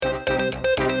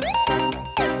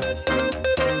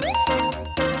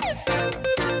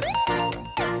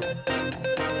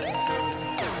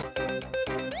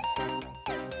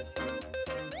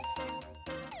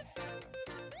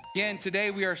Again, today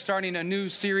we are starting a new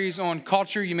series on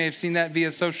culture. You may have seen that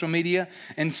via social media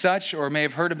and such, or may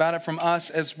have heard about it from us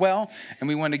as well. And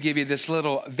we want to give you this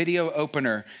little video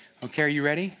opener. Okay, are you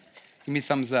ready? Give me a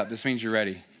thumbs up. This means you're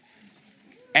ready.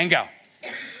 And go.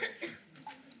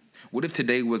 What if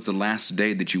today was the last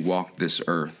day that you walked this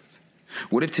earth?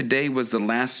 What if today was the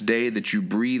last day that you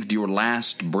breathed your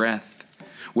last breath?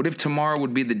 What if tomorrow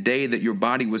would be the day that your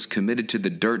body was committed to the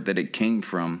dirt that it came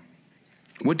from?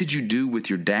 What did you do with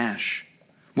your dash?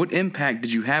 What impact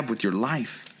did you have with your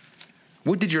life?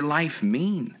 What did your life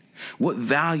mean? What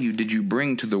value did you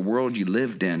bring to the world you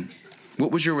lived in?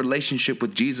 What was your relationship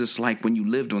with Jesus like when you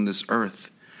lived on this earth?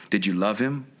 Did you love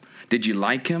him? Did you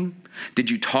like him?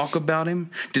 Did you talk about him?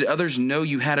 Did others know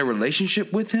you had a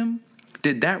relationship with him?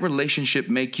 Did that relationship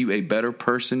make you a better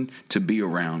person to be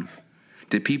around?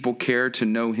 Did people care to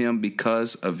know him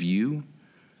because of you?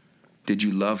 Did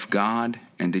you love God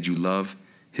and did you love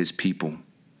his people?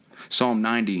 Psalm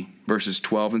 90, verses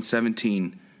 12 and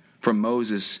 17, from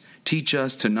Moses, teach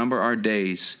us to number our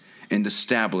days and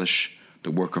establish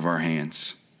the work of our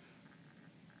hands.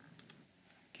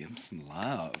 Give him some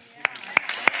love.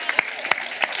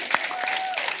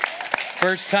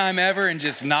 First time ever and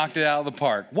just knocked it out of the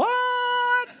park. What?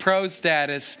 Pro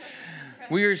status.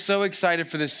 We are so excited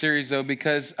for this series, though,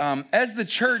 because as the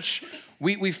church,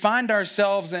 we find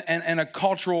ourselves in a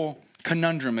cultural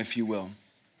conundrum, if you will.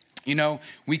 You know,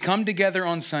 we come together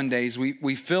on Sundays,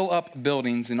 we fill up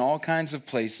buildings in all kinds of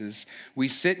places, we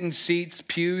sit in seats,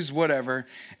 pews, whatever,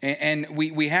 and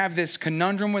we have this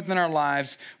conundrum within our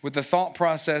lives with the thought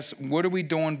process, what are we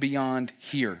doing beyond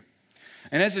here?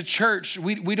 And as a church,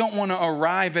 we don't want to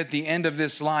arrive at the end of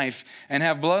this life and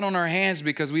have blood on our hands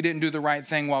because we didn't do the right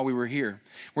thing while we were here.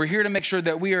 We're here to make sure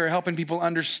that we are helping people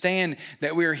understand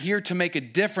that we are here to make a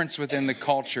difference within the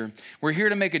culture. We're here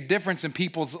to make a difference in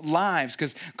people's lives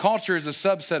because culture is a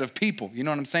subset of people. You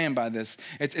know what I'm saying by this?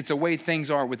 It's a way things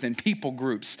are within people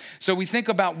groups. So we think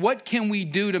about what can we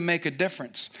do to make a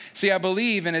difference? See, I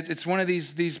believe, and it's one of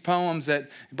these poems that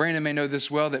Brandon may know this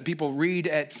well, that people read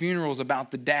at funerals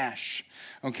about the dash.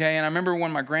 Okay, and I remember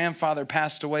when my grandfather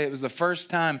passed away, it was the first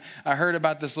time I heard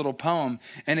about this little poem,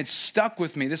 and it stuck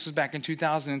with me. This was back in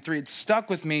 2003. It stuck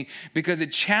with me because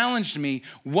it challenged me,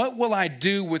 what will I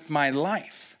do with my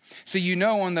life? So you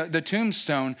know on the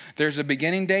tombstone, there's a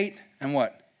beginning date and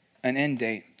what? An end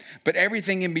date. But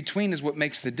everything in between is what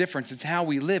makes the difference. It's how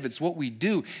we live. It's what we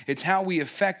do. It's how we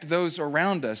affect those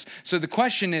around us. So the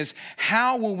question is,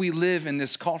 how will we live in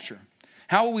this culture?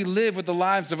 How will we live with the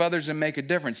lives of others and make a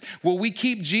difference? Will we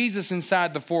keep Jesus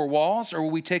inside the four walls, or will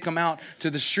we take him out to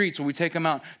the streets? Will we take him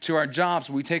out to our jobs?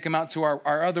 Will we take him out to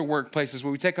our other workplaces?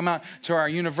 Will we take him out to our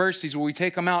universities? Will we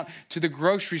take him out to the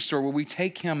grocery store? Will we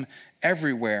take him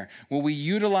everywhere? Will we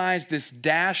utilize this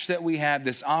dash that we have,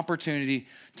 this opportunity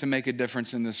to make a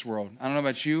difference in this world? I don't know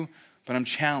about you, but I'm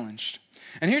challenged.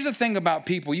 And here's the thing about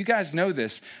people. You guys know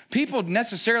this. People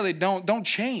necessarily don't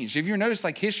change. If you notice,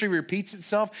 like history repeats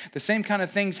itself, the same kind of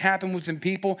things happen within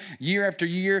people year after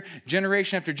year,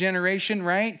 generation after generation,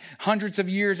 right? Hundreds of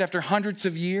years after hundreds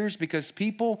of years, because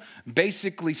people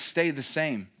basically stay the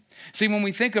same. See, when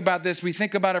we think about this, we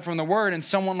think about it from the word and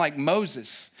someone like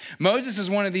Moses. Moses is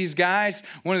one of these guys,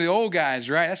 one of the old guys,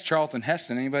 right? That's Charlton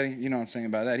Heston. Anybody, you know what I'm saying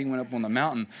about that? He went up on the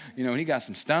mountain, you know, and he got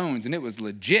some stones and it was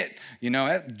legit. You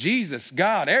know, Jesus,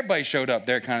 God, everybody showed up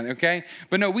there kind of, okay?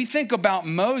 But no, we think about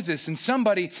Moses and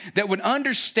somebody that would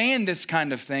understand this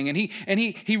kind of thing. And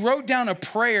he wrote down a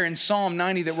prayer in Psalm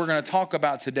 90 that we're going to talk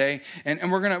about today.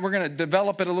 And we're going to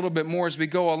develop it a little bit more as we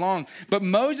go along. But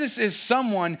Moses is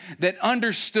someone that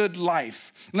understood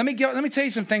life. Let me tell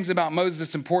you some things about Moses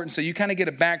that's important so you kind of get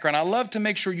a background. I love to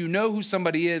make sure you know who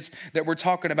somebody is that we're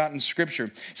talking about in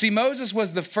Scripture. See, Moses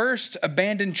was the first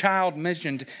abandoned child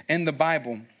mentioned in the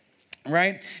Bible,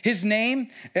 right? His name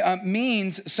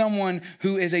means someone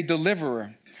who is a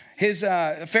deliverer. His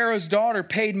Pharaoh's daughter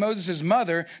paid Moses'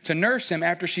 mother to nurse him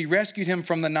after she rescued him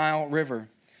from the Nile River.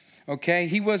 Okay,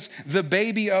 he was the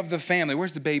baby of the family.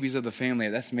 Where's the babies of the family?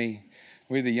 That's me.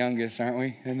 We're the youngest, aren't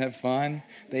we? Isn't that fun?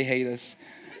 They hate us.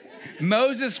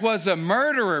 Moses was a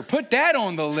murderer. Put that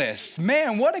on the list.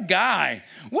 Man, what a guy.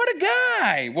 What a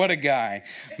guy. What a guy.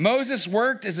 Moses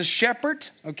worked as a shepherd,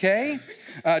 okay?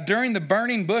 During the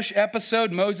burning bush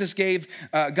episode, Moses gave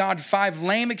God 5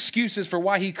 lame excuses for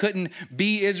why he couldn't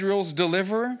be Israel's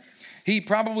deliverer. He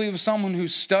probably was someone who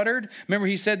stuttered. Remember,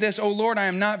 he said this, "Oh Lord, I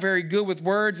am not very good with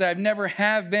words. I never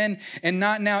have been, and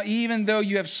not now, even though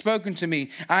you have spoken to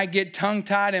me. I get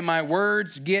tongue-tied and my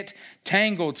words get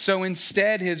tangled." So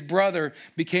instead, his brother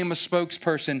became a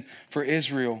spokesperson for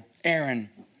Israel,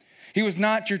 Aaron. He was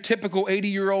not your typical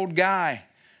 80-year-old guy,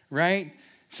 right?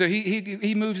 So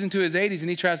he moves into his 80s and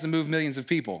he tries to move millions of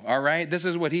people, all right? This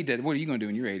is what he did. What are you going to do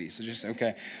in your 80s? So just,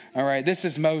 okay. All right, this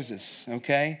is Moses,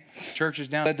 okay? Church is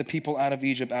down, led the people out of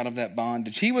Egypt, out of that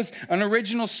bondage. He was an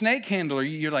original snake handler.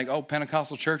 You're like, oh,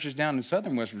 Pentecostal churches down in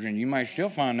southern West Virginia. You might still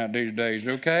find that these days,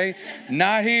 okay?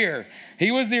 Not here.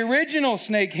 He was the original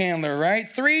snake handler, right?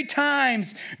 3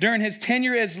 times during his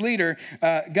tenure as leader,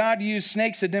 God used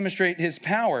snakes to demonstrate his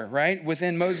power, right?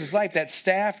 Within Moses' life, that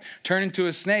staff turned into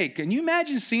a snake. Can you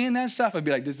imagine seeing that stuff? I'd be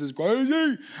like, this is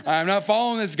crazy. I'm not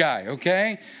following this guy,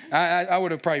 okay? I would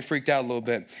have probably freaked out a little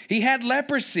bit. He had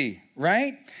leprosy,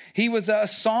 right? He was a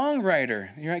songwriter.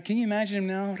 You're right. Can you imagine him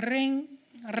now? Ring,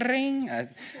 ring.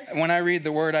 When I read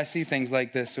the word, I see things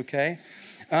like this, okay?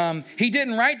 He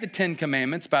didn't write the 10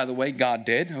 Commandments, by the way. God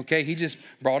did, okay? He just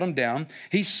brought them down.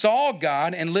 He saw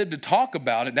God and lived to talk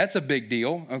about it. That's a big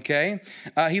deal, okay?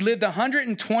 He lived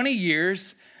 120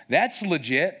 years. That's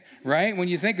legit, right? When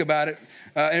you think about it.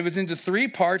 And it was into 3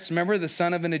 parts. Remember, the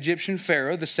son of an Egyptian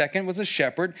pharaoh. The second was a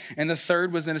shepherd. And the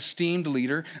third was an esteemed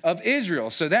leader of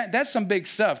Israel. So that's some big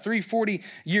stuff. 3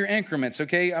 40-year increments,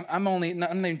 okay? I'm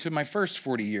not into my first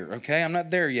 40 year, okay? I'm not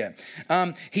there yet.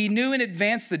 He knew in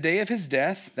advance the day of his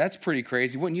death. That's pretty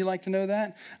crazy. Wouldn't you like to know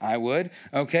that? I would,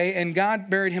 okay? And God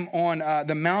buried him on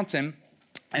the mountain,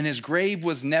 and his grave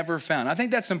was never found. I think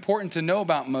that's important to know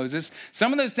about Moses.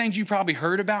 Some of those things you probably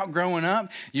heard about growing up.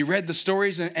 You read the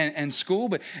stories in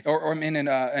school, or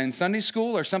in Sunday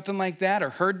school or something like that, or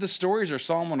heard the stories or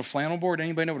saw them on a flannel board.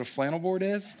 Anybody know what a flannel board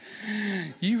is?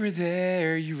 You were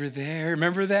there.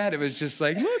 Remember that? It was just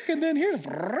like, look, and then here,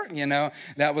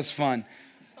 that was fun.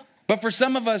 But for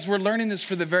some of us, we're learning this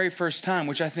for the very first time,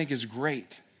 which I think is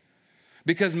great.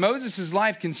 Because Moses'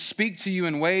 life can speak to you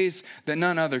in ways that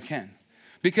none other can.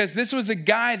 Because this was a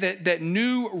guy that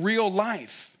knew real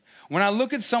life. When I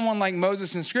look at someone like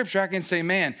Moses in Scripture, I can say,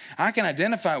 man, I can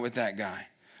identify with that guy.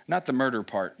 Not the murder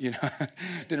part,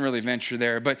 didn't really venture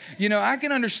there. But, I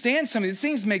can understand some of these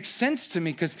things make sense to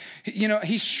me because,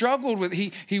 he struggled with,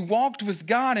 he walked with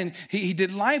God and he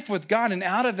did life with God. And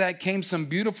out of that came some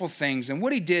beautiful things. And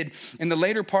what he did in the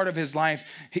later part of his life,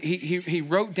 he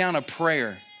wrote down a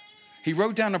prayer. He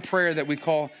wrote down a prayer that we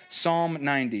call Psalm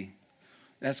 90.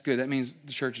 That's good. That means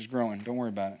the church is growing. Don't worry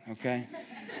about it, okay?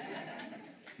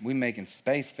 We making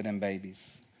space for them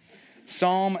babies.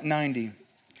 Psalm 90,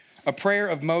 a prayer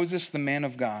of Moses, the man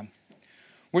of God.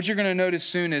 What you're going to notice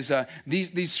soon is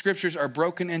these scriptures are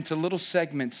broken into little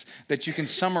segments that you can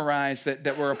summarize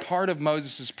that were a part of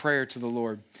Moses' prayer to the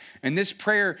Lord. And this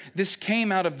prayer, this came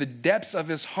out of the depths of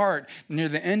his heart near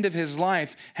the end of his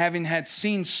life, having had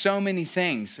seen so many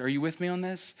things. Are you with me on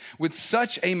this? With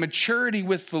such a maturity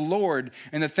with the Lord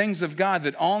and the things of God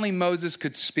that only Moses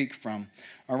could speak from.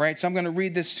 All right, so I'm going to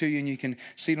read this to you and you can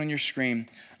see it on your screen.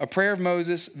 A prayer of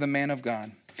Moses, the man of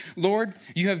God. Lord,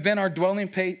 you have been our dwelling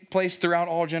place throughout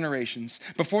all generations.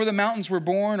 Before the mountains were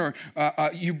born, or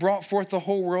you brought forth the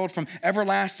whole world from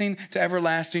everlasting to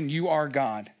everlasting, you are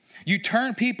God. You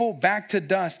turn people back to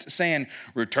dust, saying,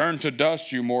 return to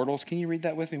dust, you mortals. Can you read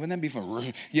that with me? Wouldn't that be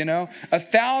fun?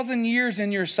 1,000 years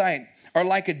in your sight are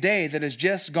like a day that has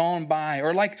just gone by,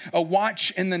 or like a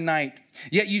watch in the night.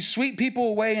 Yet you sweep people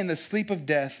away in the sleep of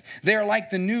death. They are like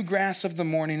the new grass of the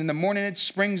morning. In the morning it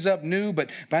springs up new, but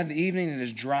by the evening it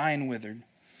is dry and withered.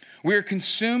 We are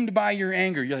consumed by your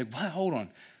anger. You're like, what? Hold on.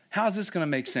 How is this going to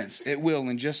make sense? It will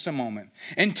in just a moment.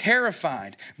 And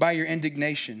terrified by your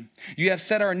indignation. You have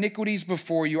set our iniquities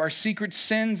before you, our secret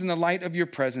sins in the light of your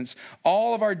presence.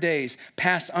 All of our days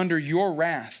pass under your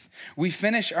wrath. We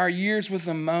finish our years with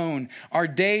a moan. Our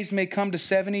days may come to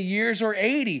 70 years or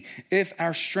 80 if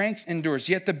our strength endures.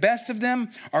 Yet the best of them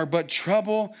are but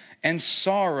trouble and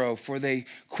sorrow, for they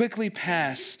quickly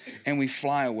pass and we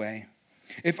fly away.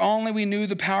 If only we knew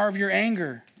the power of your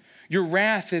anger. Your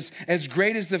wrath is as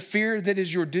great as the fear that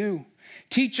is your due.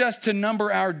 Teach us to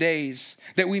number our days,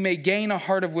 that we may gain a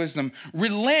heart of wisdom.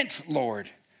 Relent, Lord.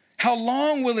 How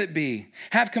long will it be?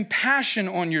 Have compassion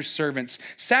on your servants.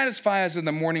 Satisfy us in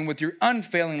the morning with your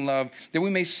unfailing love, that we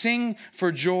may sing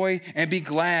for joy and be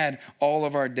glad all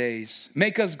of our days.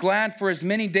 Make us glad for as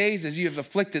many days as you have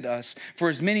afflicted us, for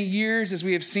as many years as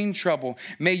we have seen trouble.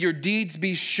 May your deeds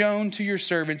be shown to your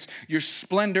servants, your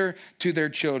splendor to their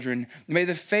children. May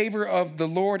the favor of the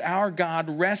Lord our God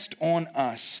rest on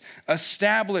us.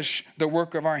 Establish the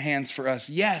work of our hands for us.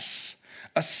 Yes,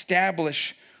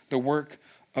 establish the work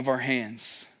of our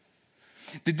hands.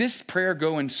 Did this prayer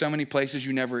go in so many places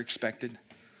you never expected?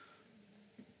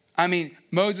 I mean,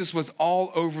 Moses was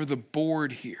all over the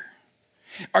board here.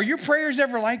 Are your prayers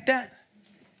ever like that?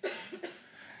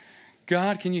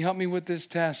 God, can you help me with this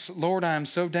test? Lord, I am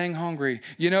so dang hungry.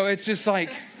 It's just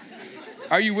like,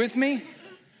 are you with me?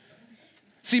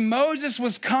 See, Moses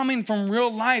was coming from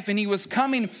real life, and he was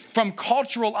coming from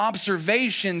cultural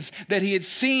observations that he had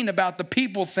seen about the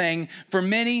people thing for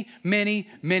many, many,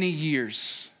 many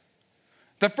years.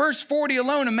 The first 40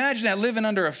 alone, imagine that, living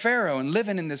under a pharaoh and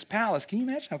living in this palace. Can you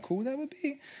imagine how cool that would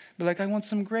be? Be like, I want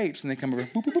some grapes. And they come over,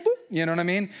 boop, boop, boop, boop. You know what I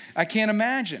mean? I can't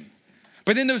imagine.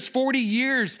 But then those 40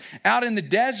 years out in the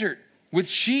desert with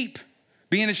sheep,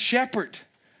 being a shepherd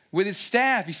with his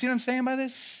staff. You see what I'm saying by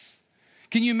this?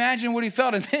 Can you imagine what he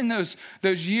felt? And then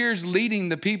those years leading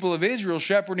the people of Israel,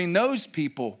 shepherding those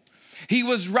people. He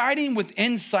was writing with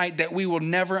insight that we will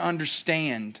never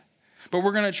understand. But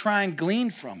we're going to try and glean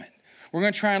from it. We're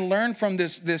going to try and learn from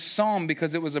this psalm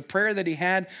because it was a prayer that he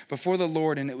had before the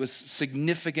Lord, and it was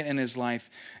significant in his life,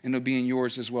 and it'll be in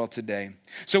yours as well today.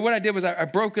 So what I did was I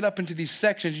broke it up into these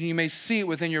sections, and you may see it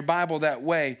within your Bible that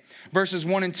way. Verses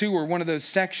 1 and 2 were one of those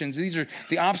sections. These are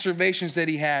the observations that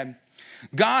he had.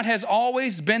 God has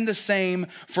always been the same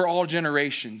for all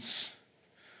generations.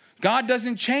 God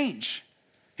doesn't change.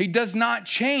 He does not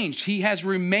change. He has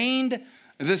remained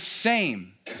the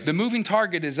same. The moving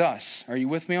target is us. Are you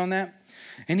with me on that?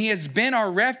 And he has been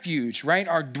our refuge, right?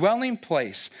 Our dwelling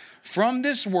place from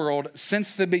this world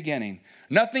since the beginning.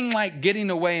 Nothing like getting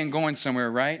away and going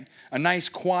somewhere, right? A nice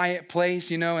quiet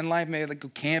place, in life, maybe like go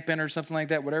camping or something like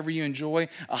that, whatever you enjoy,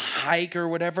 a hike or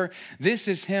whatever. This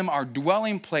is him, our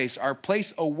dwelling place, our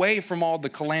place away from all the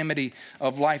calamity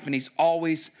of life. And he's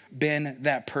always been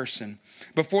that person.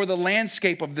 Before the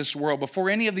landscape of this world, before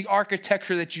any of the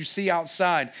architecture that you see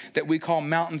outside that we call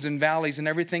mountains and valleys and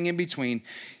everything in between,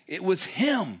 it was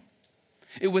him.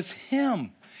 It was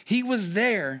him. He was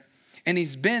there, and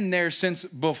he's been there since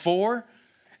before,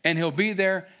 and he'll be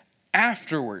there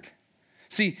afterward.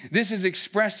 See, this is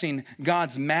expressing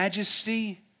God's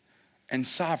majesty and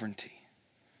sovereignty.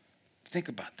 Think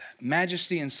about that.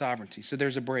 Majesty and sovereignty. So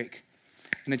there's a break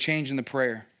and a change in the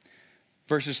prayer.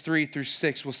 Verses 3 through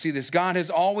 6, we'll see this. God has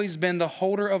always been the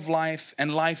holder of life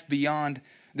and life beyond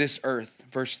this earth.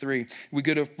 Verse 3. We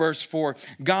go to verse 4.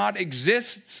 God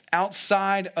exists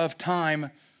outside of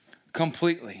time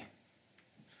completely.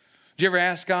 Did you ever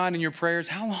ask God in your prayers,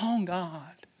 how long, God?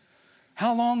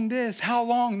 How long this? How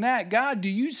long that? God, do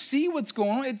you see what's going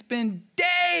on? It's been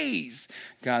days.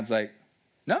 God's like,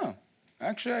 no,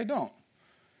 actually I don't.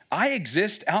 I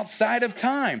exist outside of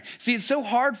time. See, it's so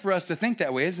hard for us to think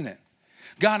that way, isn't it?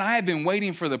 God, I have been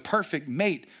waiting for the perfect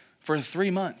mate for 3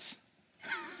 months.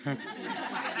 You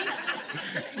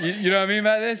know what I mean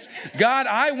by this? God,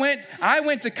 I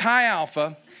went to Chi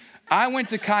Alpha.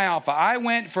 I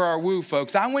went for our woo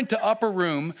folks. I went to Upper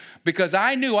Room because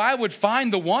I knew I would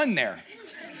find the one there.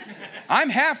 I'm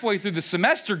halfway through the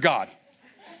semester, God.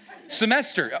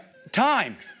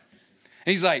 Time. And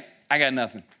he's like, I got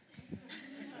nothing.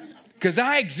 Because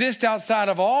I exist outside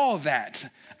of all of that.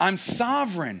 I'm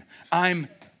sovereign. I'm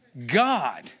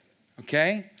God.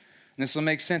 Okay? And this will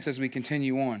make sense as we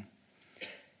continue on.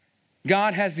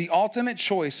 God has the ultimate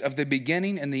choice of the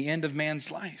beginning and the end of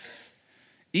man's life.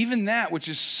 Even that which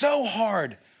is so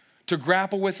hard to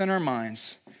grapple with in our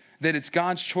minds, that it's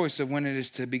God's choice of when it is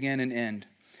to begin and end.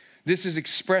 This is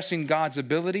expressing God's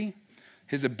ability,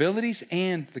 his abilities,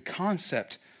 and the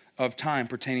concept of time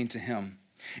pertaining to him.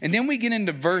 And then we get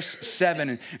into verse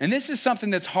 7, and this is something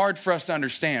that's hard for us to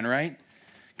understand, right?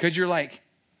 Because you're like,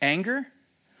 anger?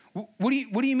 What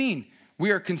do you mean?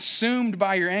 We are consumed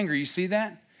by your anger. You see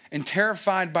that? And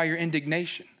terrified by your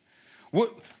indignation.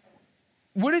 What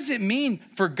does it mean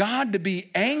for God to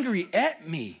be angry at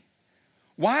me?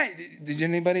 Why?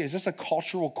 Is this a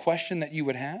cultural question that you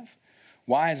would have?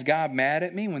 Why is God mad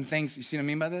at me when things, you see what I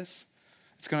mean by this?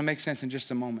 It's going to make sense in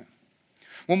just a moment.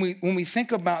 When we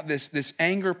think about this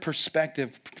anger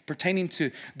perspective pertaining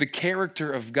to the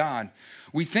character of God,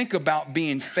 we think about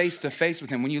being face to face with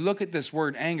him. When you look at this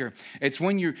word anger, it's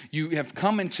when you have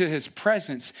come into his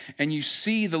presence and you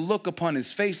see the look upon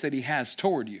his face that he has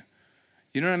toward you.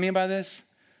 You know what I mean by this?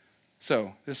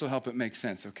 So this will help it make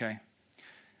sense, okay?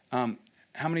 How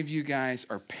many of you guys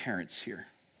are parents here?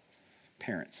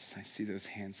 Parents, I see those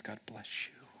hands. God bless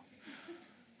you.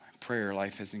 My prayer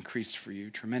life has increased for you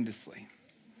tremendously.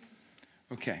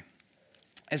 Okay.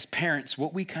 As parents,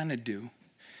 what we kind of do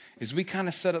is we kind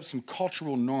of set up some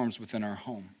cultural norms within our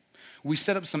home. We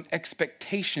set up some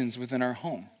expectations within our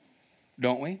home,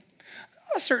 don't we?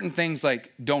 Certain things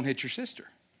like don't hit your sister.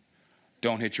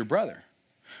 Don't hit your brother.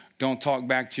 Don't talk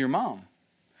back to your mom.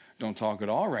 Don't talk at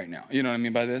all right now. You know what I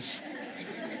mean by this?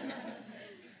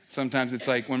 Sometimes it's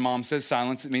like when mom says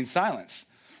silence, it means silence.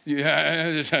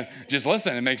 Yeah, just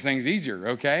listen. It makes things easier,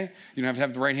 okay? You don't have to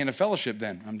have the right hand of fellowship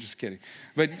then. I'm just kidding.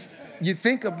 But you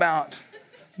think about,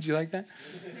 did you like that?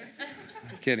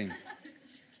 I'm kidding.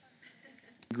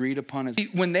 agreed upon as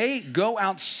when they go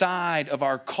outside of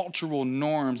our cultural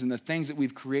norms and the things that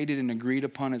we've created and agreed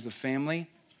upon as a family,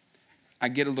 I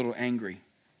get a little angry.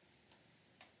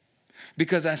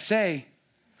 Because I say,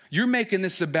 you're making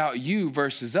this about you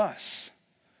versus us.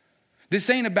 This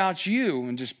ain't about you,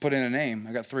 and just put in a name.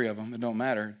 I got 3 of them. It don't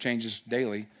matter. It changes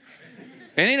daily.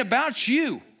 It ain't about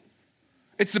you.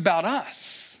 It's about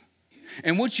us.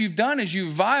 And what you've done is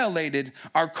you've violated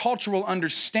our cultural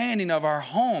understanding of our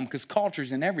home, because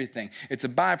culture's in everything. It's a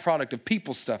byproduct of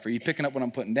people stuff. Are you picking up what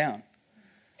I'm putting down?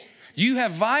 You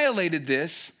have violated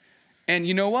this, and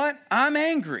you know what? I'm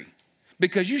angry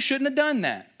because you shouldn't have done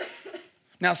that.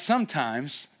 Now,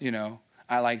 sometimes,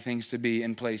 I like things to be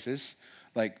in places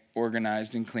like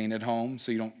organized and clean at home,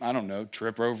 so you don't,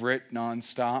 trip over it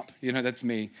nonstop. That's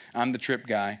me. I'm the trip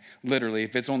guy. Literally,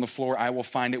 if it's on the floor, I will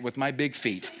find it with my big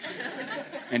feet.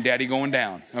 And daddy going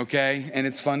down, okay? And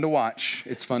it's fun to watch.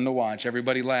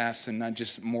 Everybody laughs and not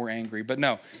just more angry. But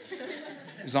no,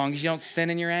 as long as you don't sin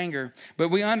in your anger. But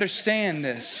we understand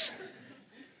this.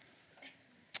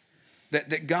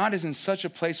 That God is in such a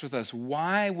place with us.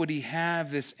 Why would he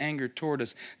have this anger toward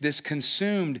us? This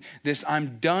consumed, this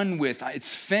I'm done with,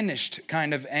 it's finished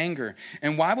kind of anger.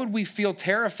 And why would we feel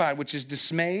terrified, which is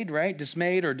dismayed, right?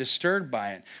 Dismayed or disturbed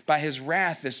by it, by his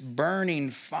wrath, this burning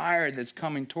fire that's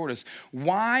coming toward us.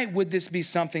 Why would this be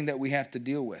something that we have to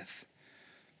deal with?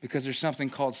 Because there's something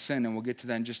called sin, and we'll get to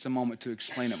that in just a moment to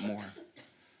explain it more.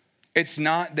 It's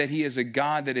not that he is a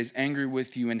God that is angry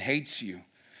with you and hates you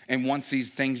and wants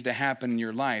these things to happen in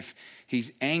your life.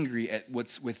 He's angry at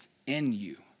what's within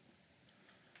you.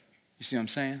 You see what I'm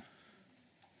saying?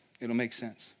 It'll make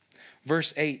sense.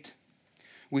 Verse 8,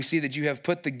 we see that you have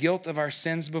put the guilt of our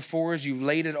sins before us. You've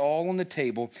laid it all on the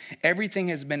table. Everything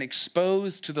has been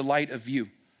exposed to the light of you.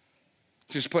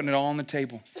 Just putting it all on the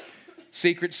table.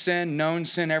 Secret sin, known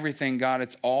sin, everything, God,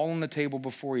 it's all on the table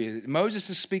before you. Moses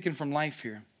is speaking from life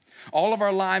here. All of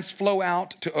our lives flow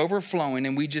out to overflowing,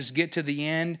 and we just get to the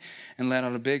end and let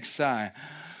out a big sigh.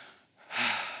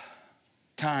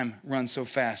 Time runs so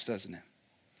fast, doesn't it?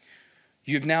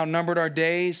 You've now numbered our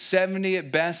days, 70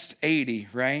 at best, 80,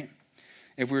 right?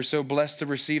 If we were so blessed to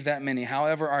receive that many.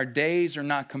 However, our days are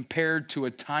not compared to a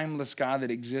timeless God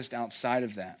that exists outside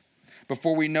of that.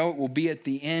 Before we know it, we'll be at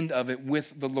the end of it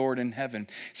with the Lord in heaven.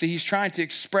 See, he's trying to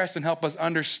express and help us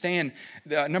understand,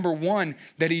 number one,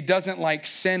 that he doesn't like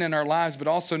sin in our lives, but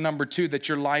also number two, that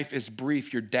your life is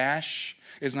brief. Your dash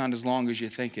is not as long as you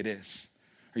think it is.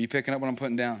 Are you picking up what I'm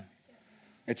putting down?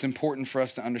 It's important for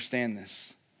us to understand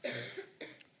this.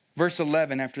 Verse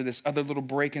 11, after this other little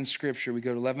break in scripture, we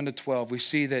go to 11 to 12. We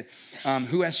see that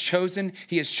who has chosen,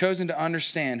 he has chosen to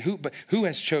understand. Who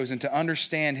has chosen to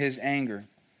understand his anger?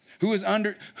 Who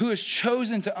has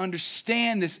chosen to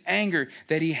understand this anger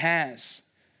that he has?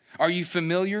 Are you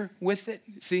familiar with it?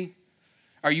 See?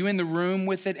 Are you in the room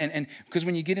with it? And because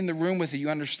when you get in the room with it, you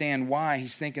understand why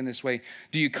he's thinking this way.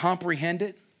 Do you comprehend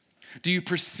it? Do you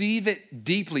perceive it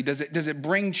deeply? Does it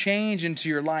bring change into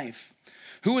your life?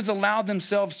 Who has allowed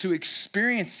themselves to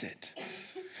experience it?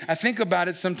 I think about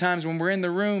it sometimes when we're in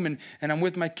the room and I'm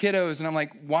with my kiddos and I'm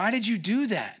like, why did you do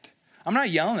that? I'm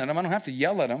not yelling at them. I don't have to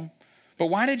yell at them. But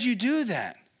why did you do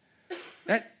that?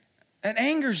 That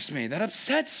angers me. That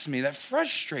upsets me. That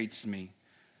frustrates me.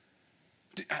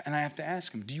 And I have to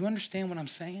ask him, do you understand what I'm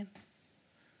saying?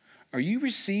 Are you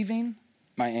receiving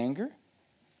my anger?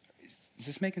 Is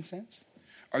this making sense?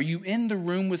 Are you in the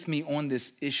room with me on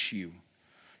this issue?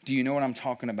 Do you know what I'm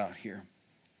talking about here?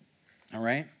 All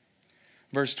right?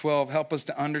 Verse 12, help us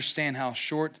to understand how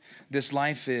short this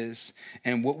life is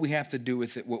and what we have to do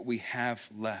with it, what we have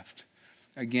left.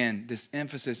 Again, this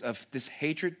emphasis of this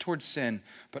hatred towards sin,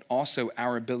 but also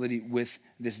our ability with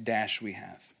this dash we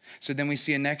have. So then we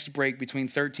see a next break between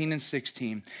 13 and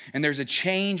 16, and there's a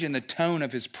change in the tone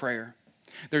of his prayer.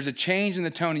 There's a change in the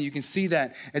tone, and you can see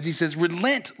that as he says,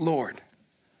 relent, Lord.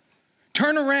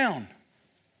 Turn around.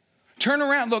 Turn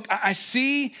around. Look, I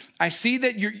see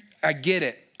that I get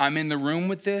it. I'm in the room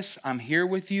with this. I'm here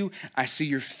with you. I see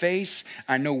your face.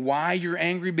 I know why you're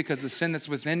angry, because the sin that's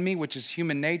within me, which is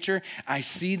human nature. I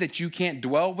see that you can't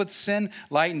dwell with sin.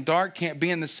 Light and dark can't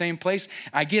be in the same place.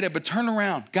 I get it, but turn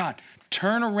around. God,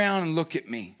 turn around and look at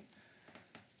me.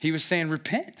 He was saying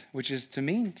repent, which is to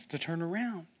mean to turn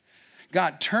around.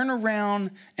 God, turn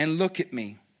around and look at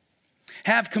me.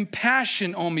 Have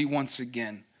compassion on me once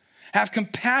again. Have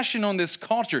compassion on this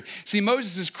culture. See,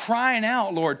 Moses is crying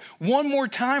out, Lord, one more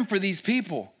time for these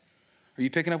people. Are you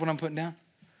picking up what I'm putting down?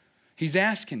 He's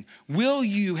asking, will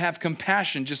you have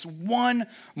compassion just one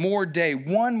more day,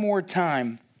 one more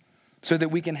time, so that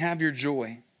we can have your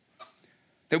joy?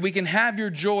 That we can have your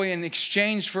joy in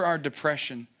exchange for our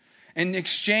depression, in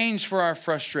exchange for our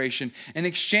frustration, in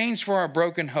exchange for our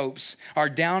broken hopes, our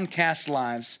downcast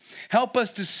lives. Help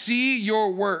us to see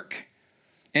your work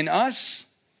in us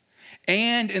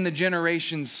and in the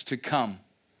generations to come.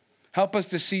 Help us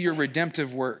to see your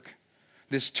redemptive work,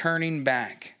 this turning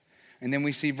back. And then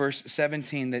we see verse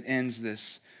 17 that ends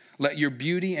this. Let your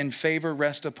beauty and favor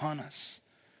rest upon us.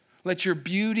 Let your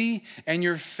beauty and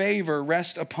your favor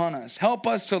rest upon us. Help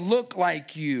us to look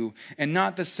like you and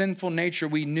not the sinful nature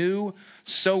we knew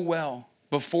so well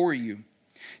before you.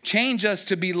 Change us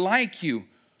to be like you,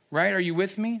 right? Are you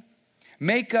with me?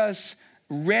 Make us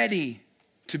ready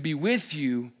to be with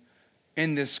you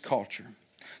in this culture.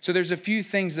 So there's a few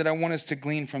things that I want us to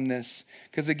glean from this.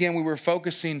 Because again, we were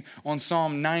focusing on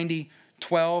Psalm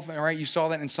 90:12, all right? You saw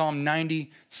that in Psalm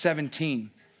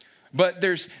 90:17. But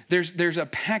there's a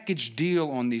package deal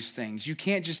on these things. You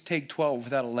can't just take 12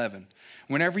 without 11.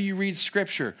 Whenever you read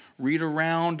Scripture, read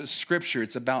around Scripture.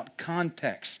 It's about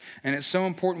context. And it's so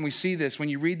important we see this when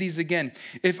you read these again.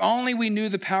 If only we knew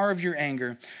the power of your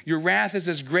anger. Your wrath is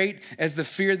as great as the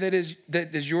fear that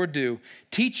is your due.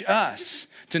 Teach us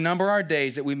to number our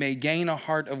days that we may gain a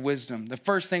heart of wisdom. The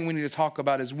first thing we need to talk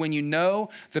about is when you know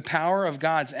the power of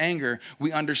God's anger,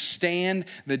 we understand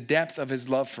the depth of his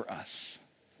love for us.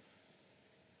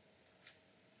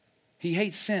 He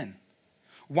hates sin.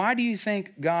 Why do you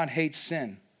think God hates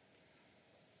sin?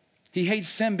 He hates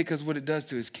sin because of what it does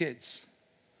to his kids,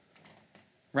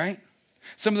 right?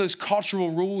 Some of those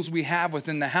cultural rules we have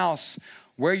within the house: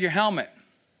 wear your helmet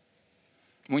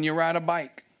when you ride a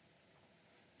bike.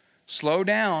 Slow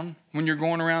down when you're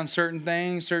going around certain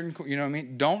things, you know what I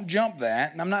mean? Don't jump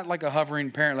that. And I'm not like a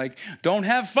hovering parent, like, don't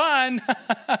have fun.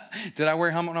 Did I wear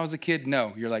a helmet when I was a kid?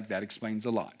 No. You're like, that explains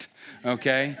a lot,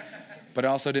 okay? But I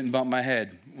also didn't bump my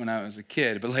head when I was a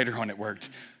kid, but later on it worked.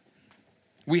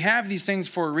 We have these things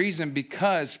for a reason,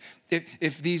 because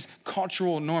if these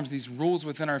cultural norms, these rules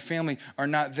within our family are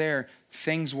not there,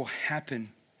 things will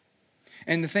happen.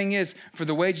 And the thing is, for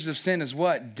the wages of sin is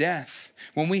what? Death.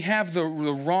 When we have the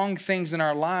wrong things in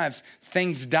our lives,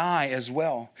 things die as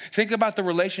well. Think about the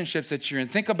relationships that you're in.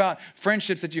 Think about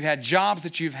friendships that you've had, jobs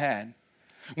that you've had.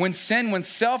 When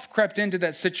self crept into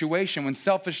that situation, when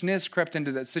selfishness crept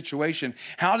into that situation,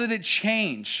 how did it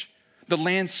change the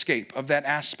landscape of that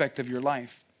aspect of your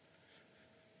life?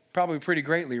 Probably pretty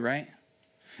greatly, right?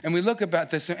 And we look about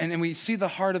this and we see the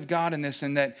heart of God in this,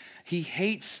 and that he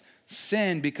hates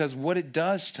sin because what it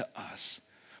does to us,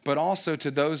 but also to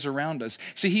those around us.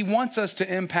 See, he wants us to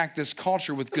impact this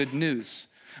culture with good news.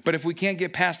 But if we can't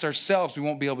get past ourselves, we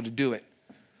won't be able to do it.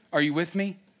 Are you with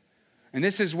me? And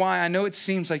this is why I know it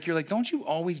seems like you're like, don't you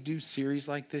always do series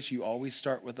like this? You always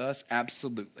start with us?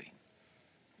 Absolutely.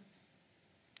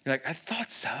 You're like, I thought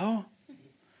so.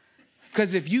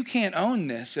 Because if you can't own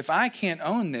this, if I can't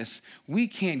own this, we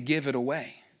can't give it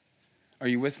away. Are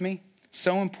you with me?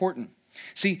 So important.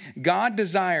 See, God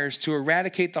desires to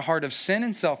eradicate the heart of sin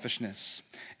and selfishness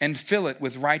and fill it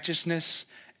with righteousness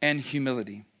and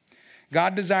humility.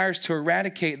 God desires to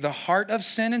eradicate the heart of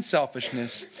sin and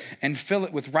selfishness and fill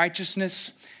it with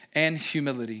righteousness and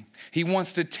humility. He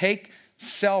wants to take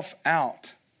self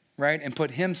out, right, and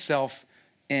put himself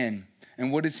in. And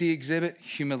what does he exhibit?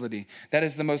 Humility. That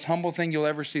is the most humble thing you'll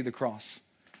ever see, the cross.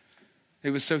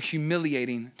 It was so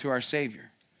humiliating to our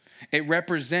Savior.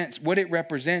 What it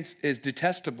represents is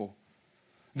detestable.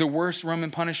 The worst Roman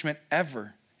punishment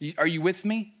ever. Are you with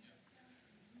me?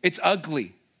 It's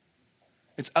ugly.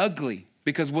 It's ugly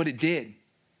because what it did,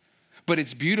 but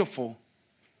it's beautiful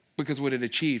because what it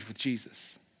achieved with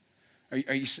Jesus.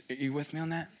 Are you with me on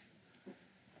that?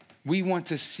 We want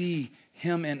to see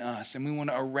him in us, and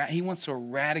he wants to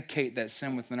eradicate that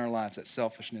sin within our lives, that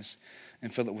selfishness,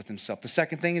 and fill it with himself. The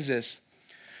second thing is this: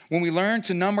 when we learn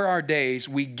to number our days,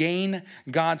 we gain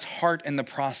God's heart in the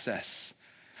process.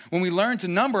 When we learn to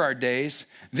number our days,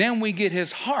 then we get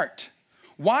his heart.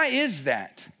 Why is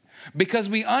that? Because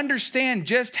we understand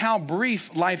just how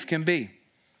brief life can be,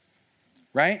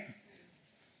 right?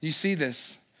 You see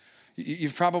this.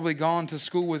 You've probably gone to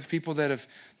school with people that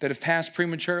have passed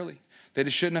prematurely, that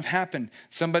it shouldn't have happened.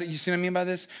 Somebody, you see what I mean by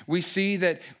this? We see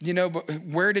that, but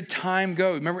where did time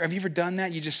go? Remember, have you ever done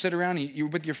that? You just sit around and you're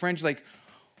with your friends, like,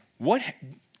 what?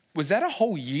 Was that a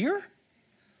whole year?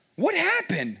 What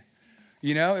happened?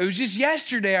 It was just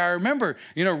yesterday. I remember,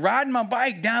 riding my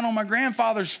bike down on my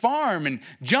grandfather's farm and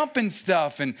jumping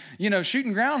stuff and,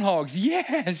 shooting groundhogs.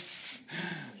 Yes.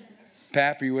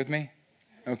 Pap, are you with me?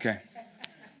 Okay.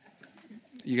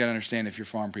 You got to understand if you're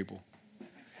farm people.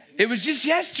 It was just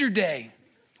yesterday.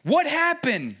 What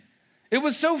happened? It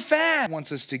was so fast.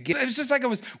 Wants us to get. It was just like it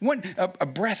was a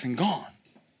breath and gone.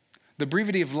 The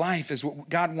brevity of life is what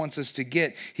God wants us to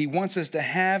get. He wants us to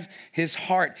have his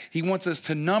heart. He wants us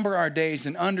to number our days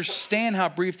and understand how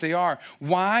brief they are.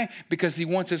 Why? Because he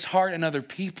wants his heart in other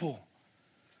people.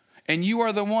 And we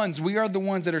are the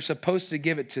ones that are supposed to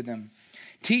give it to them.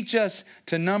 Teach us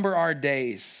to number our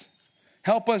days.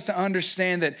 Help us to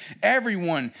understand that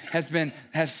everyone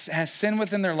has sin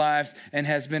within their lives and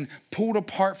has been pulled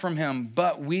apart from him,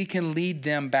 but we can lead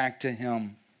them back to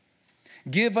him.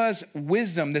 Give us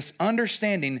wisdom, this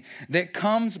understanding that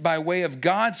comes by way of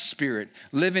God's Spirit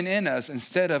living in us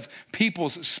instead of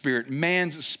people's spirit,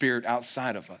 man's spirit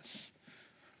outside of us.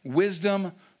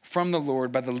 Wisdom from the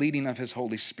Lord by the leading of his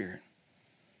Holy Spirit.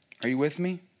 Are you with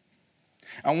me?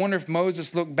 I wonder if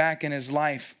Moses looked back in his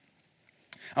life.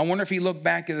 I wonder if he looked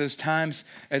back at those times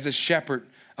as a shepherd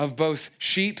of both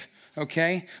sheep,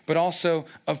 okay, but also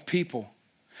of people.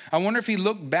 I wonder if he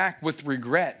looked back with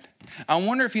regret. I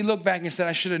wonder if he looked back and said,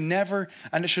 I should have never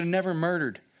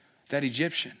murdered that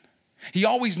Egyptian. He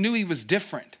always knew he was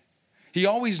different. He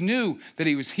always knew that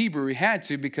he was Hebrew. He had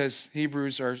to, because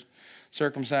Hebrews are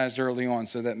circumcised early on,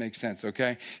 so that makes sense,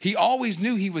 okay? He always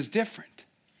knew he was different.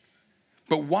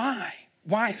 But why?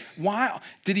 Why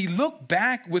did he look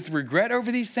back with regret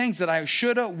over these things that I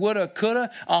shoulda, woulda,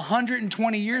 coulda,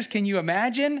 120 years? Can you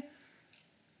imagine?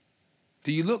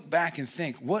 Do you look back and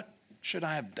think, what should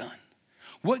I have done?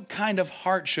 What kind of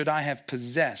heart should I have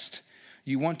possessed?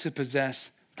 You want to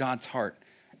possess God's heart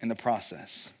in the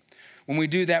process. When we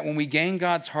do that, when we gain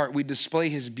God's heart, we display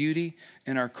his beauty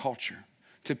in our culture.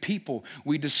 To people,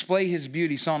 we display his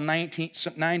beauty. Psalm 90,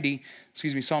 16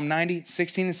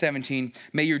 and 17.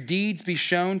 May your deeds be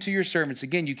shown to your servants.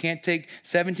 Again, you can't take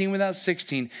 17 without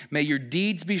 16. May your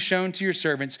deeds be shown to your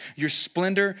servants, your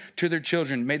splendor to their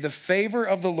children. May the favor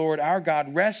of the Lord our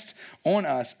God rest on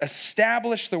us.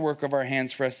 Establish the work of our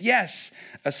hands for us. Yes,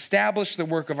 establish the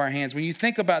work of our hands. When you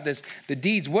think about this, the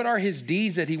deeds, what are his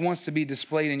deeds that he wants to be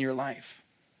displayed in your life?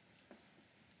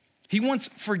 He wants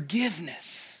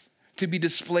forgiveness to be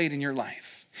displayed in your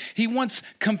life. He wants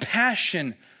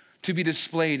compassion to be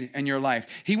displayed in your life.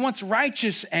 He wants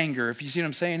righteous anger, if you see what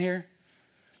I'm saying here.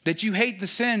 That you hate the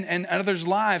sin in others'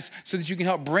 lives so that you can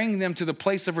help bring them to the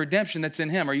place of redemption that's in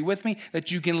him. Are you with me?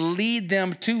 That you can lead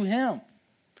them to him.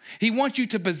 He wants you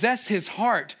to possess his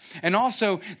heart, and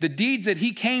also the deeds that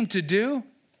he came to do,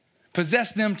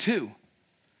 possess them too.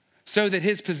 So that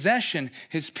his possession,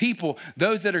 his people,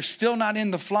 those that are still not in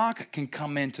the flock, can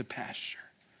come into pasture.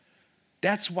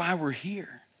 That's why we're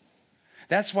here.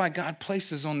 That's why God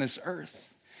placed us on this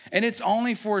earth. And it's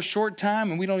only for a short time,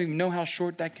 and we don't even know how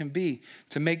short that can be,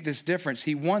 to make this difference.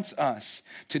 He wants us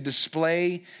to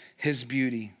display his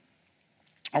beauty.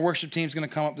 Our worship team is going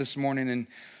to come up this morning, and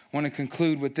I want to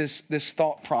conclude with this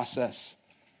thought process.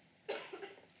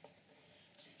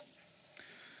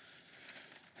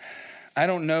 I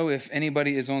don't know if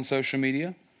anybody is on social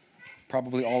media.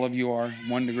 Probably all of you are,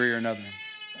 one degree or another.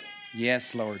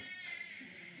 Yes, Lord.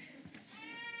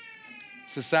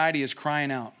 Society is crying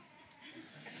out.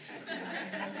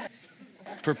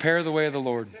 Prepare the way of the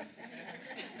Lord.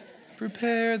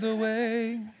 Prepare the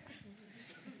way.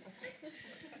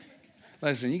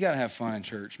 Listen, you got to have fun in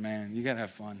church, man. You got to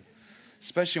have fun.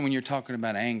 Especially when you're talking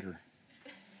about anger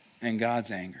and God's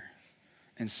anger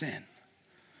and sin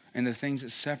and the things that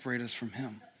separate us from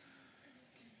him.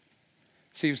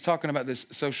 See, he was talking about this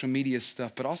social media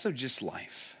stuff, but also just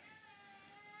life.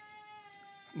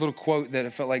 A little quote that I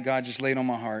felt like God just laid on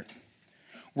my heart.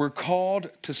 We're called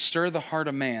to stir the heart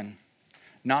of man,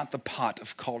 not the pot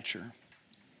of culture.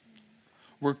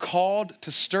 We're called to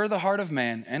stir the heart of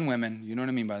man and women, you know what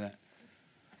I mean by that,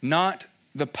 not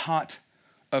the pot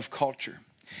of culture.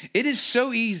 It is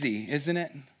so easy, isn't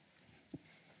it,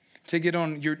 to get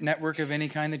on your network of any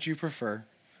kind that you prefer.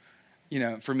 You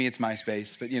know, for me it's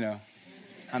MySpace, but you know,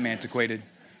 I'm antiquated.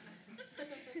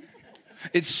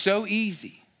 It's so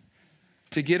easy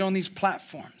to get on these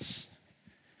platforms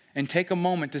and take a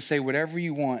moment to say whatever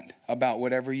you want about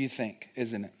whatever you think,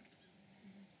 isn't it?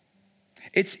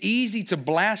 It's easy to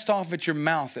blast off at your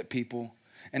mouth at people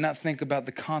and not think about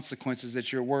the consequences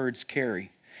that your words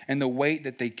carry and the weight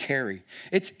that they carry.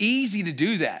 It's easy to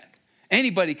do that.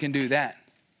 Anybody can do that.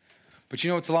 But you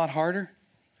know what's a lot harder?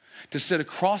 To sit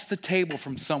across the table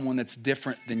from someone that's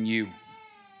different than you.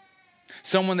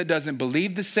 Someone that doesn't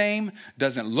believe the same,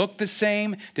 doesn't look the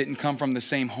same, didn't come from the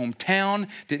same hometown,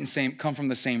 didn't come from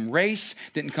the same race,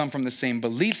 didn't come from the same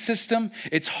belief system.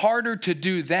 It's harder to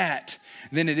do that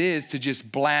than it is to just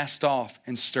blast off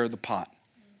and stir the pot.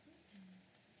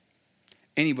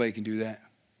 Anybody can do that.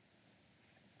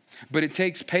 But it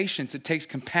takes patience, it takes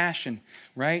compassion,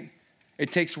 right?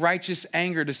 It takes righteous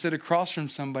anger to sit across from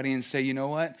somebody and say, you know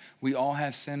what? We all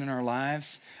have sin in our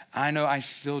lives. I know I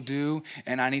still do,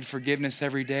 and I need forgiveness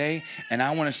every day. And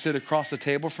I want to sit across the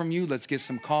table from you. Let's get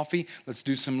some coffee. Let's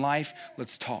do some life.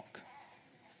 Let's talk.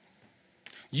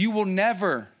 You will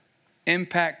never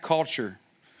impact culture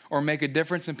or make a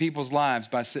difference in people's lives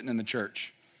by sitting in the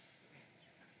church.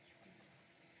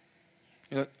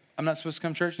 You're like, I'm not supposed to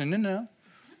come to church? No.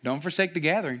 Don't forsake the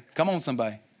gathering. Come on,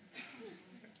 somebody.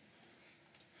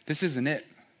 This isn't it.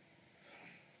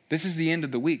 This is the end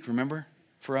of the week, remember,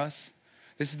 for us?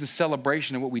 This is the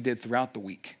celebration of what we did throughout the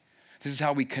week. This is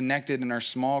how we connected in our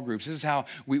small groups. This is how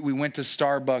we went to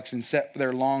Starbucks and sat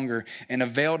there longer and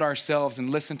availed ourselves and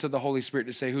listened to the Holy Spirit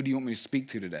to say, who do you want me to speak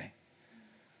to today?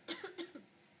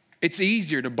 It's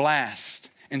easier to blast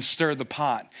and stir the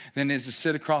pot than it is to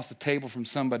sit across the table from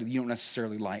somebody you don't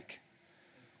necessarily like.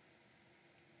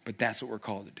 But that's what we're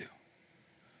called to do.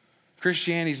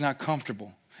 Christianity is not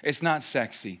comfortable. It's not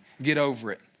sexy. Get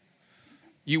over it.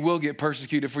 You will get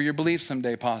persecuted for your beliefs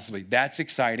someday, possibly. That's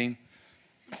exciting.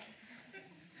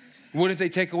 What if they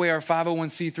take away our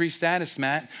 501c3 status,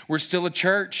 Matt? We're still a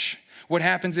church. What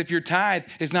happens if your tithe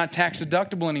is not tax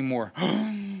deductible anymore?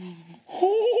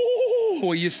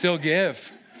 Will you still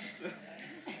give?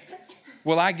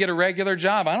 Will I get a regular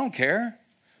job? I don't care.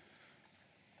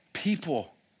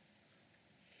 People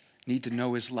need to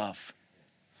know his love.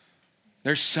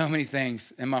 There's so many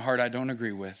things in my heart I don't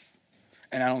agree with,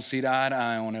 and I don't see eye to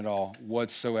eye on it all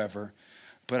whatsoever,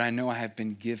 but I know I have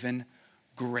been given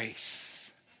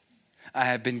grace. I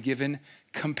have been given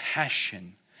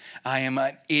compassion. I am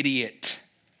an idiot,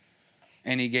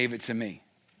 and he gave it to me.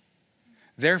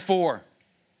 Therefore,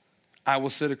 I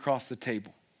will sit across the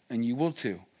table, and you will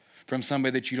too, from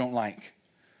somebody that you don't like,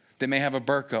 that may have a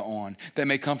burqa on, that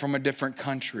may come from a different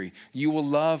country. You will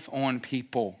love on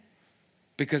people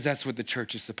because that's what the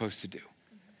church is supposed to do.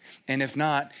 And if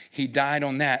not, he died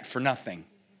on that for nothing.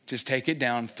 Just take it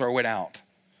down, throw it out.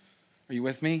 Are you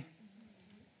with me?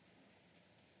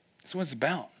 That's what it's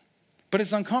about. But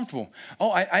it's uncomfortable. Oh,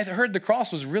 I heard the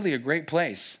cross was really a great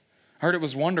place. I heard it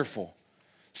was wonderful,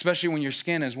 especially when your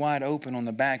skin is wide open on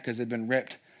the back because it had been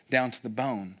ripped down to the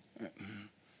bone.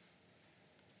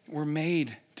 We're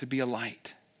made to be a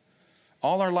light.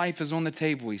 All our life is on the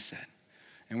table, he said.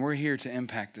 And we're here to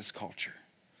impact this culture.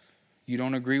 You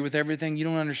don't agree with everything. You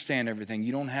don't understand everything.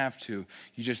 You don't have to.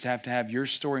 You just have to have your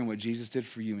story and what Jesus did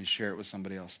for you and share it with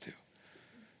somebody else too.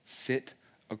 Sit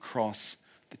across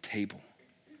the table.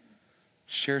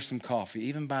 Share some coffee,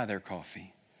 even buy their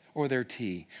coffee or their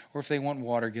tea. Or if they want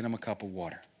water, get them a cup of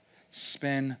water.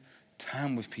 Spend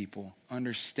time with people,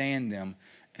 understand them,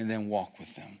 and then walk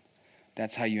with them.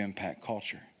 That's how you impact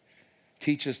culture.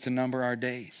 Teach us to number our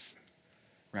days,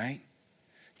 right?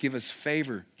 Give us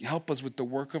favor. Help us with the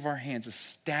work of our hands.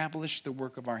 Establish the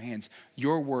work of our hands.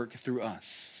 Your work through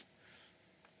us.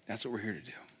 That's what we're here to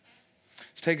do.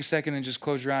 Let's take a second and just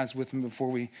close your eyes with me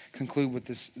before we conclude with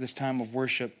this time of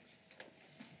worship.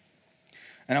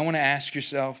 And I want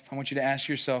you to ask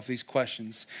yourself these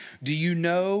questions. Do you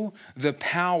know the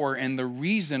power and the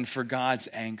reason for God's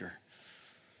anger?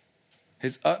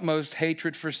 His utmost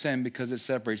hatred for sin because it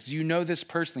separates. Do you know this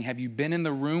personally? Have you been in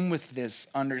the room with this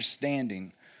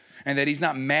understanding? And that he's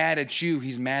not mad at you,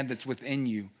 he's mad that's within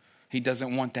you. He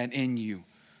doesn't want that in you.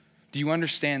 Do you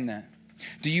understand that?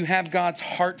 Do you have God's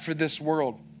heart for this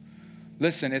world?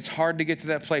 Listen, it's hard to get to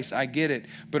that place. I get it.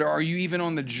 But are you even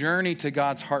on the journey to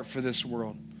God's heart for this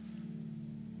world?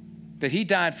 That he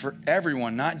died for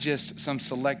everyone, not just some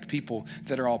select people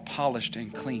that are all polished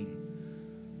and clean.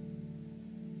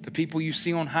 The people you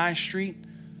see on High Street,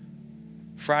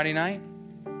 Friday night,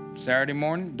 Saturday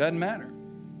morning, doesn't matter.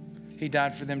 He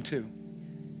died for them too.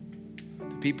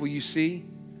 The people you see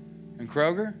in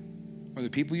Kroger or the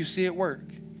people you see at work,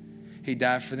 he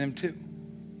died for them too.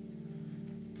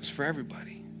 It was for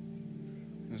everybody.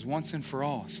 It was once and for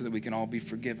all so that we can all be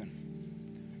forgiven.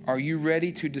 Are you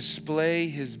ready to display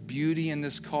his beauty in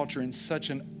this culture in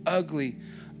such an ugly,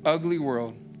 ugly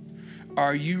world?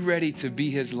 Are you ready to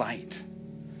be his light?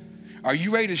 Are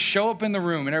you ready to show up in the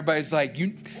room and everybody's like,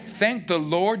 "You thank the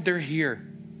Lord they're here.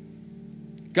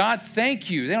 God,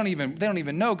 thank you." They don't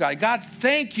even know God. God,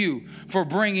 thank you for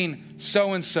bringing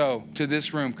so-and-so to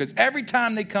this room. Because every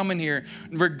time they come in here,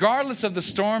 regardless of the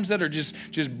storms that are just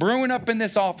brewing up in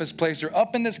this office place or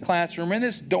up in this classroom, in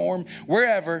this dorm,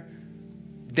 wherever,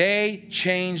 they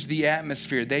change the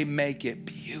atmosphere. They make it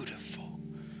beautiful.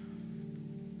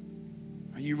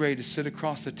 Are you ready to sit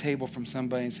across the table from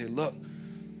somebody and say, "Look,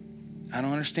 I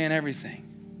don't understand everything.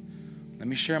 Let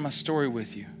me share my story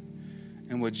with you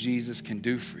and what Jesus can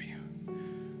do for you.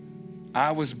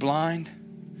 I was blind,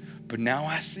 but now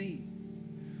I see.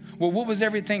 Well, what was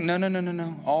everything?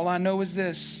 No. All I know is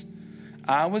this.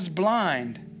 I was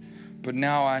blind, but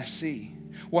now I see.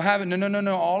 Well,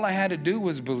 no. All I had to do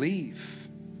was believe.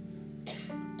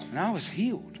 And I was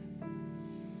healed.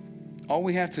 All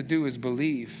we have to do is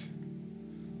believe,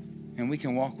 and we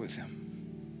can walk with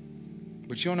him.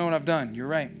 But you don't know what I've done. You're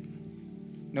right.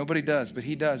 Nobody does, but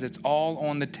he does. It's all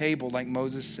on the table, like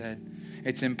Moses said.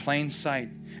 It's in plain sight,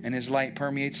 and his light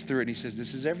permeates through it. He says,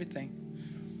 this is everything.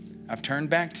 I've turned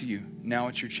back to you. Now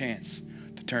it's your chance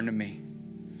to turn to me.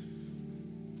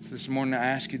 So this morning, I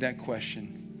ask you that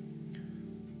question.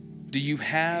 Do you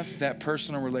have that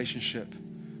personal relationship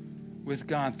with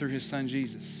God through his son,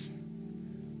 Jesus?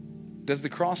 Does the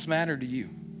cross matter to you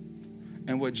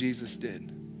and what Jesus did?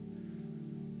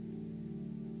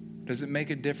 Does it make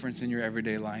a difference in your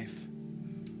everyday life?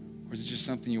 Or is it just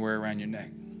something you wear around your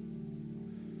neck?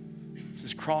 Is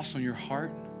this cross on your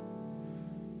heart?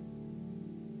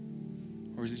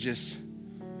 Or is it just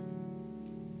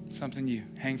something you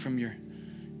hang from your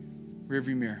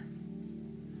rearview mirror?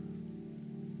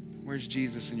 Where's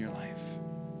Jesus in your life?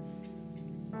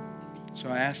 So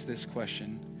I ask this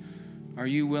question. Are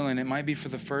you willing? It might be for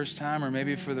the first time or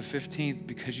maybe for the 15th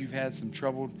because you've had some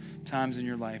troubled times in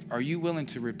your life. Are you willing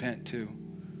to repent too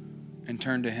and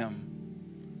turn to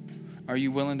him? Are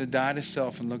you willing to die to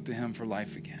self and look to him for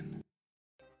life again?